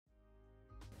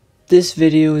This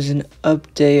video is an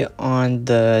update on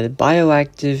the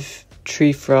BIOACTIVE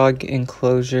tree frog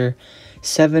enclosure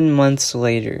 7 months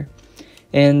later.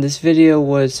 And this video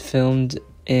was filmed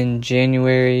in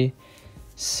January,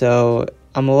 so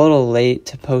I'm a little late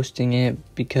to posting it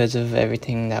because of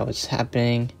everything that was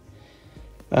happening.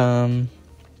 But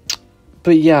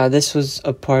yeah, this was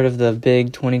a part of the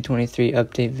big 2023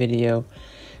 update video,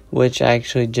 which I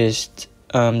actually just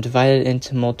divided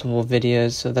into multiple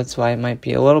videos, so that's why it might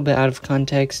be a little bit out of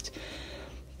context.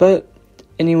 But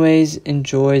anyways,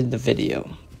 enjoy the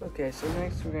video. Okay, so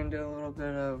next we're gonna do a little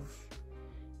bit of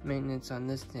maintenance on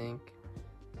this tank.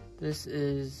 This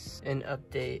is an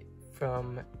update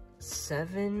from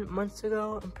 7 months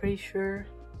ago, I'm pretty sure.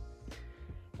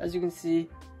 As you can see,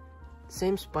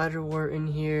 same spider wart in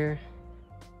here,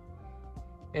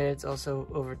 and it's also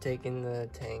overtaken the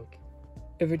tank.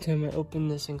 Every time I open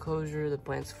this enclosure, the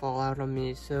plants fall out on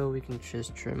me, so we can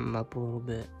just trim them up a little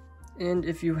bit. And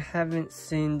if you haven't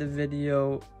seen the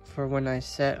video for when I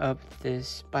set up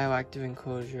this bioactive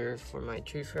enclosure for my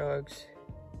tree frogs,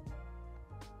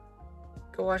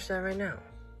 go watch that right now.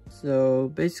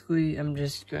 So basically, I'm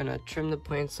just gonna trim the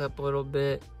plants up a little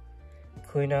bit,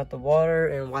 clean out the water,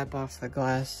 and wipe off the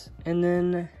glass. And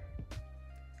then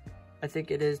I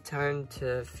think it is time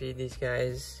to feed these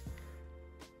guys,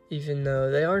 even though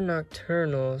they are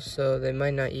nocturnal, so they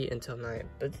might not eat until night.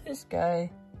 But this guy,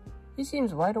 he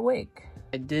seems wide awake.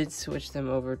 I did switch them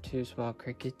over to small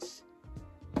crickets,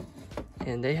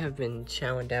 and they have been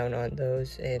chowing down on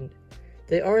those, and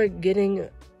they are getting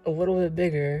a little bit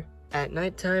bigger. At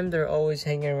nighttime, they're always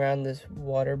hanging around this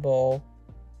water bowl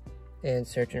and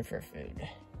searching for food.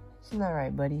 Isn't that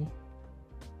right, buddy?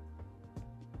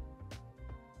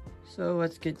 So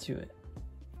let's get to it.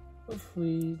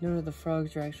 Hopefully none of the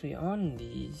frogs are actually on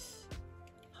these,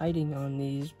 hiding on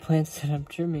these plants that I'm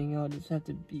trimming. I'll just have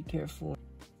to be careful.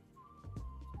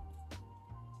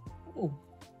 Oh,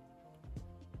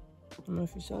 I don't know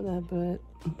if you saw that, but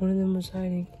one of them was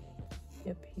hiding.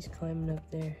 Yep, he's climbing up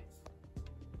there.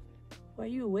 Why are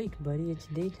you awake, buddy? It's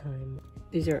daytime.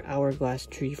 These are hourglass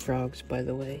tree frogs, by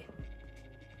the way.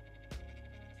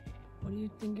 What do you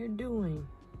think you're doing?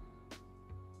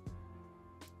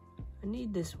 I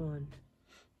need this one.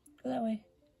 Go that way.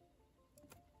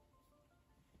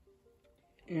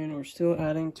 And we're still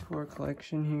adding to our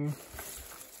collection here.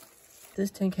 This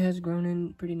tank has grown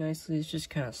in pretty nicely. It's just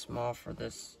kind of small for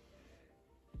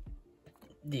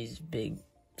these big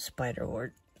spider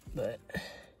wart, but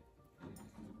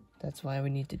that's why we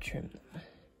need to trim them.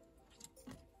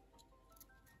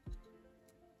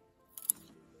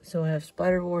 So I have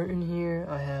spider wart in here.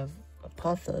 I have a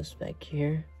pothos back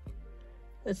here.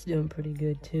 That's doing pretty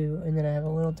good too. And then I have a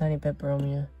little tiny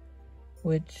peperomia,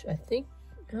 which I think,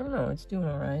 I don't know, it's doing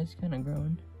alright. It's kind of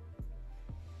growing.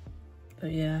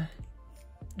 But yeah,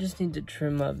 just need to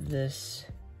trim up this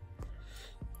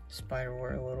spider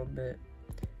wart a little bit.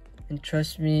 And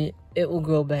trust me, it will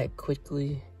grow back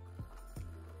quickly.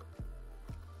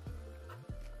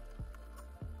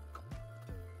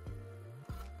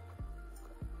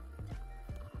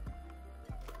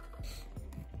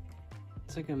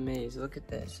 It's like a maze. Look at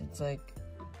this. It's like,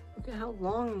 look at how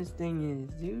long this thing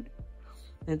is, dude.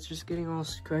 It's just getting all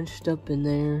scrunched up in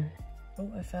there.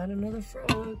 Oh, I found another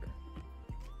frog.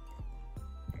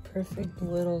 Perfect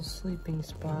little sleeping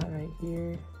spot right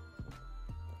here.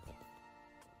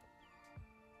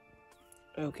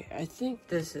 Okay, I think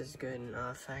this is good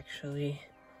enough, actually.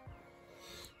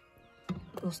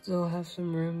 We'll still have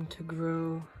some room to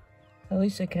grow. At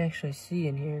least I can actually see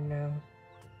in here now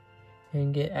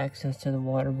and get access to the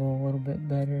water bowl a little bit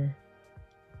better.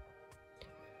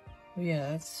 But yeah,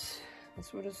 that's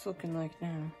what it's looking like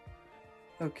now.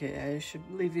 Okay, I should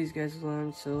leave these guys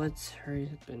alone, so let's hurry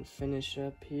up and finish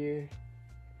up here.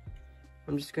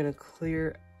 I'm just gonna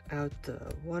clear out the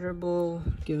water bowl,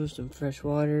 give them some fresh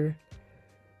water,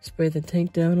 spray the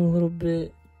tank down a little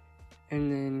bit, and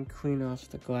then clean off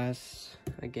the glass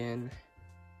again.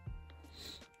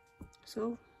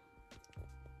 So,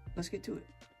 let's get to it.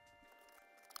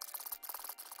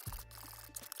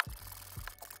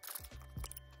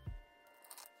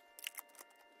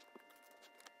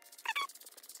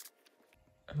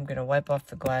 I'm gonna wipe off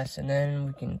the glass, and then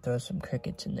we can throw some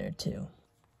crickets in there too.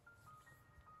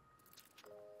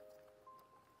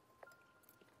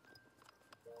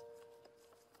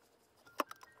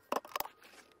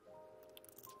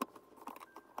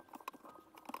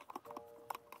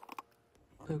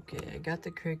 Okay, I got the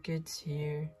crickets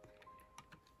here,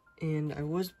 and I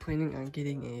was planning on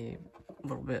getting a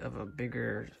little bit of a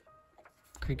bigger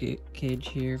cricket cage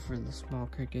here for the small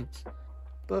crickets.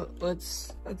 But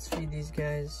let's feed these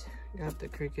guys, Got the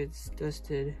crickets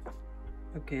dusted.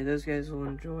 Okay, those guys will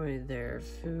enjoy their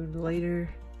food later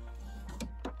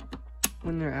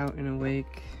when they're out and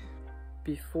awake.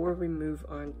 Before we move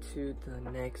on to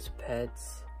the next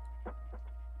pets,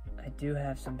 I do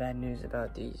have some bad news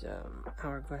about these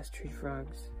hourglass tree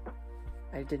frogs.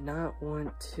 I did not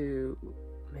want to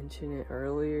mention it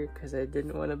earlier because I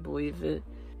didn't want to believe it.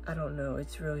 I don't know,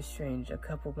 it's really strange. A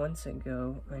couple months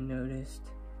ago, I noticed,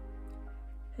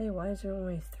 hey, why is there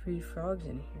only 3 frogs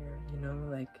in here? You know,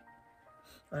 like,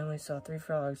 I only saw 3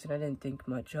 frogs and I didn't think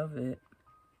much of it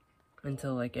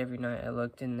until like every night I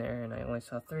looked in there and I only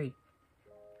saw 3.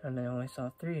 And I only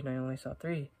saw 3 and I only saw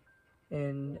 3.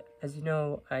 And as you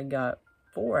know, I got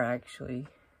 4 actually.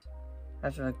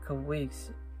 After like a couple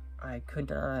weeks, I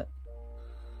couldn't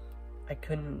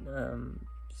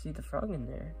see the frog in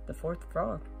there, the 4th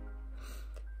frog.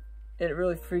 It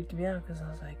really freaked me out because I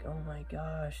was like, oh my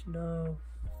gosh, no.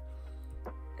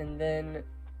 And then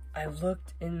I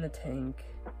looked in the tank.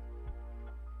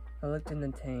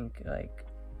 Like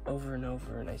over and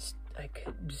over, and I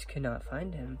just could not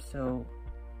find him. So,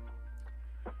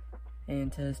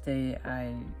 and to this day,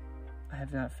 I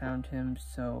have not found him.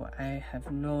 So I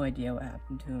have no idea what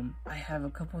happened to him. I have a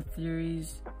couple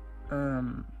theories.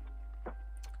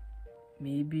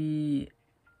 Maybe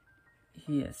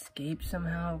he escaped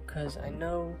somehow, because I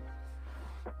know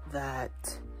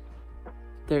that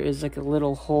there is like a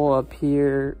little hole up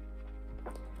here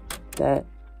that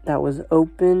was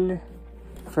open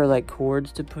for like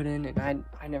cords to put in, and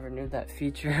I never knew that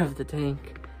feature of the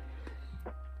tank.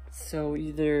 So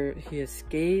either he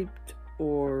escaped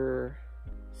or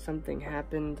something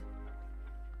happened,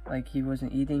 like he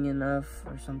wasn't eating enough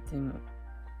or something,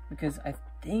 because I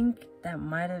think that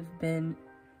might have been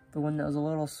the one that was a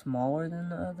little smaller than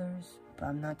the others, but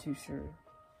I'm not too sure.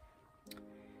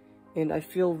 And I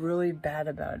feel really bad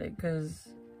about it because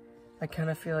I kind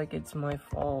of feel like it's my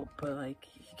fault, but like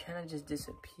he kind of just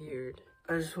disappeared.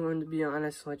 I just wanted to be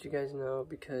honest and let you guys know,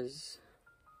 because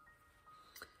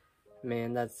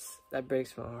man, that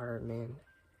breaks my heart, man,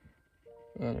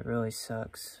 and it really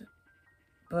sucks.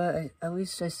 But at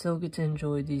least I still get to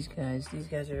enjoy these guys. These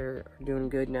guys are doing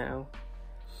good now.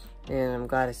 And I'm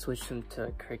glad I switched them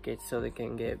to crickets so they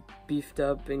can get beefed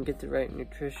up and get the right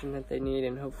nutrition that they need,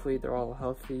 and hopefully they're all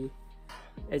healthy.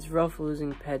 It's rough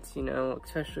losing pets, you know,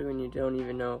 especially when you don't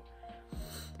even know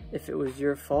if it was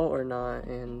your fault or not,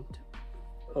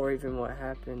 or even what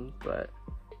happened. But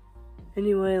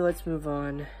anyway, let's move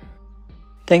on.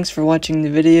 Thanks for watching the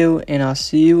video, and I'll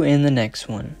see you in the next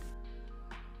one.